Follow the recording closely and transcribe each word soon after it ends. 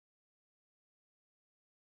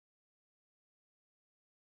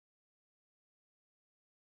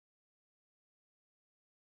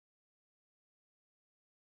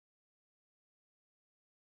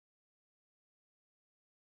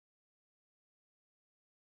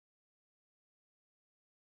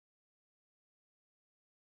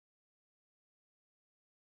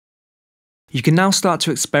You can now start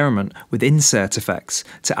to experiment with insert effects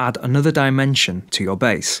to add another dimension to your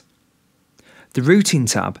bass. The Routing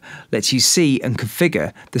tab lets you see and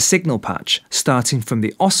configure the signal patch starting from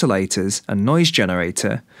the oscillators and noise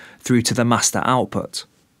generator through to the master output.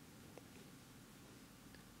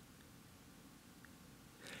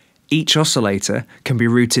 Each oscillator can be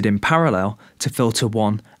routed in parallel to filter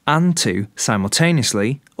 1 and 2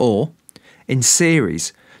 simultaneously, or in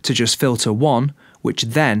series to just filter 1, which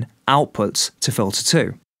then outputs to filter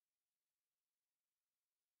 2.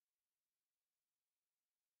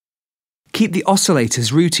 Keep the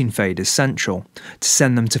oscillator's routing faders central to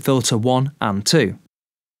send them to filter 1 and 2.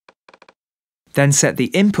 Then set the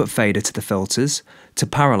input fader to the filters to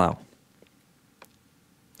parallel.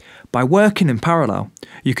 By working in parallel,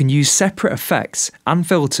 you can use separate effects and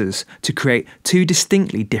filters to create two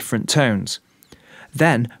distinctly different tones.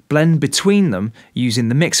 Then blend between them using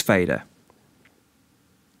the mix fader.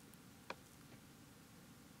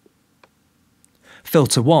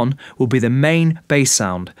 Filter 1 will be the main bass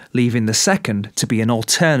sound, leaving the second to be an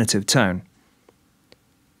alternative tone.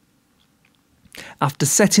 After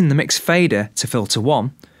setting the mix fader to filter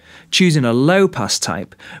 1, choosing a low pass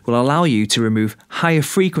type will allow you to remove higher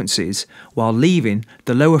frequencies while leaving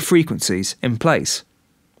the lower frequencies in place.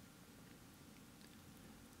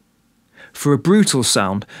 For a brutal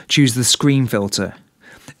sound, choose the scream filter.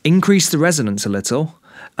 Increase the resonance a little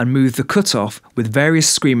and move the cutoff with various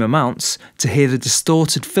scream amounts to hear the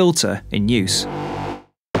distorted filter in use.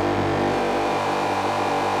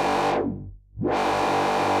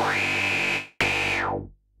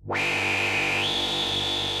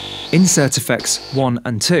 Insert effects 1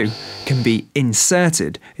 and 2 can be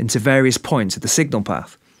inserted into various points of the signal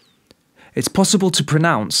path. It's possible to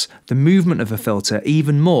pronounce the movement of a filter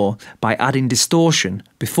even more by adding distortion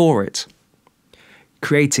before it,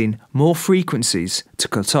 creating more frequencies to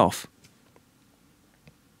cut off.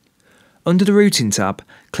 Under the Routing tab,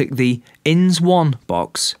 click the Ins 1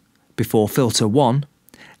 box before filter 1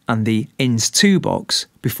 and the Ins 2 box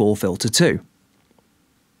before filter 2.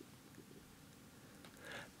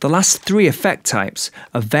 The last three effect types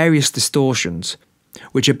are various distortions,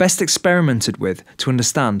 which are best experimented with to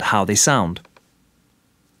understand how they sound.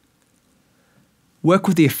 Work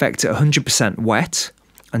with the effect at 100% wet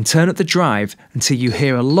and turn up the drive until you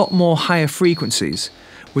hear a lot more higher frequencies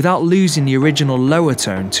without losing the original lower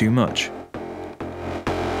tone too much.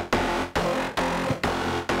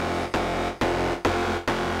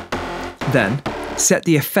 Then, set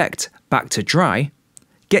the effect back to dry,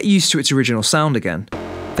 get used to its original sound again,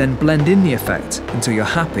 then blend in the effect until you're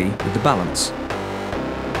happy with the balance.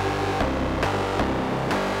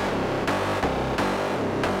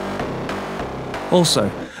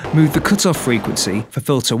 Also, move the cutoff frequency for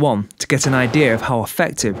filter 1 to get an idea of how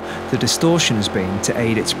effective the distortion has been to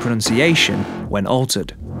aid its pronunciation when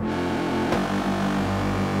altered.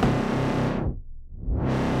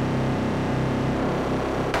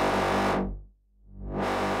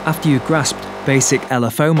 After you've grasped basic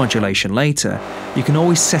LFO modulation later, you can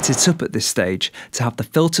always set it up at this stage to have the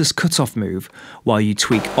filter's cutoff move while you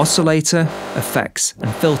tweak oscillator, effects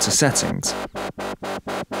and filter settings.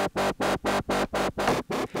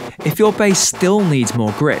 If your bass still needs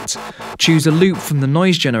more grit, choose a loop from the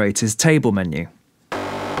noise generator's table menu.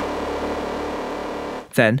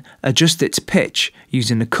 Then adjust its pitch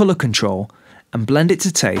using the colour control and blend it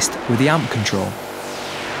to taste with the amp control.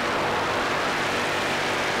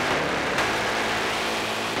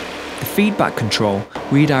 The feedback control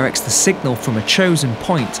redirects the signal from a chosen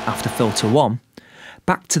point after filter 1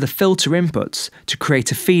 back to the filter inputs to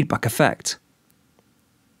create a feedback effect.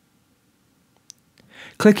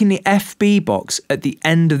 Clicking the FB box at the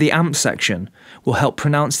end of the amp section will help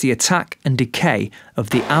pronounce the attack and decay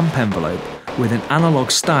of the amp envelope with an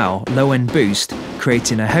analog style low-end boost,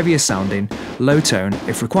 creating a heavier sounding low tone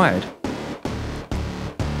if required.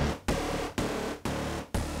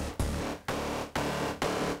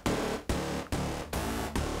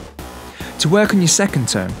 To work on your second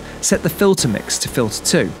tone, set the filter mix to filter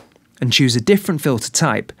 2 and choose a different filter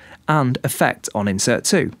type and effect on insert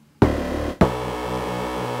 2.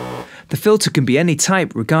 The filter can be any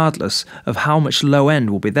type regardless of how much low end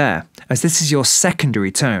will be there, as this is your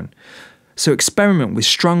secondary tone. So experiment with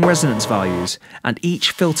strong resonance values and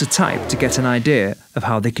each filter type to get an idea of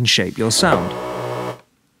how they can shape your sound.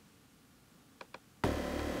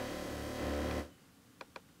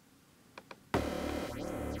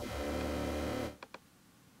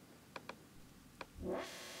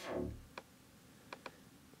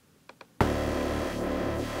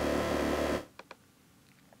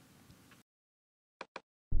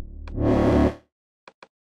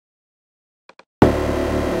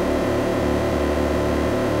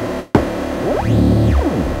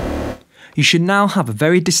 You should now have a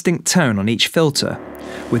very distinct tone on each filter,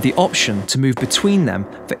 with the option to move between them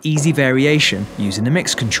for easy variation using the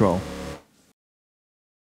mix control.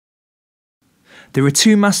 There are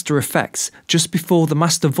two master effects just before the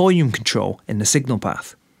master volume control in the signal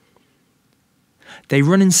path. They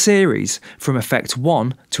run in series from effect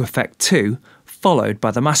 1 to effect 2, followed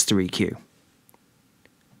by the master EQ.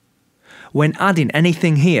 When adding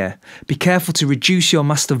anything here, be careful to reduce your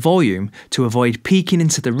master volume to avoid peaking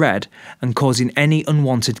into the red and causing any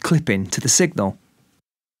unwanted clipping to the signal.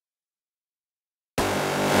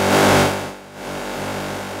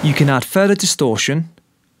 You can add further distortion,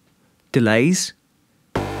 delays,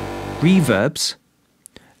 reverbs,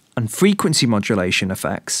 and frequency modulation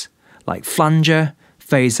effects like flanger,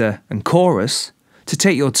 phaser, and chorus to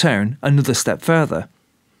take your tone another step further.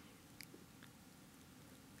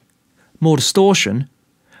 More distortion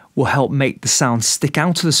will help make the sound stick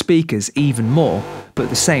out of the speakers even more, but at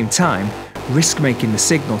the same time risk making the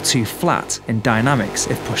signal too flat in dynamics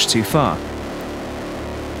if pushed too far.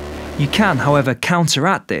 You can, however,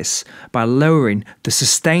 counteract this by lowering the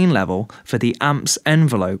sustain level for the amp's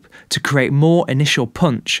envelope to create more initial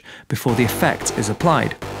punch before the effect is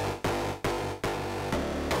applied.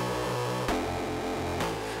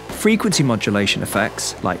 Frequency modulation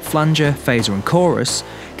effects like flanger, phaser and chorus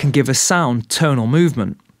can give a sound tonal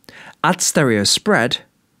movement, add stereo spread,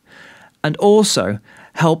 and also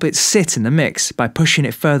help it sit in the mix by pushing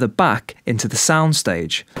it further back into the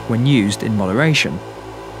soundstage when used in moderation.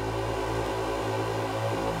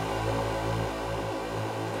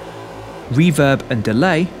 Reverb and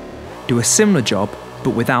delay do a similar job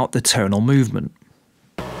but without the tonal movement.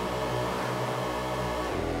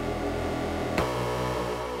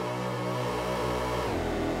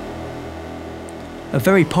 A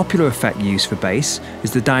very popular effect used for bass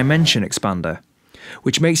is the dimension expander,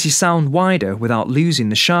 which makes you sound wider without losing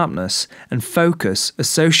the sharpness and focus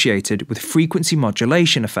associated with frequency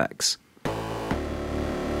modulation effects.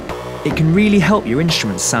 It can really help your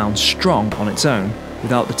instrument sound strong on its own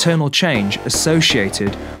without the tonal change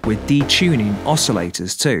associated with detuning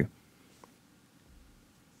oscillators too.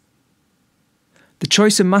 The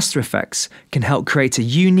choice of master effects can help create a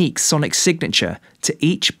unique sonic signature to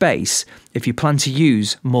each bass if you plan to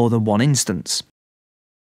use more than one instance.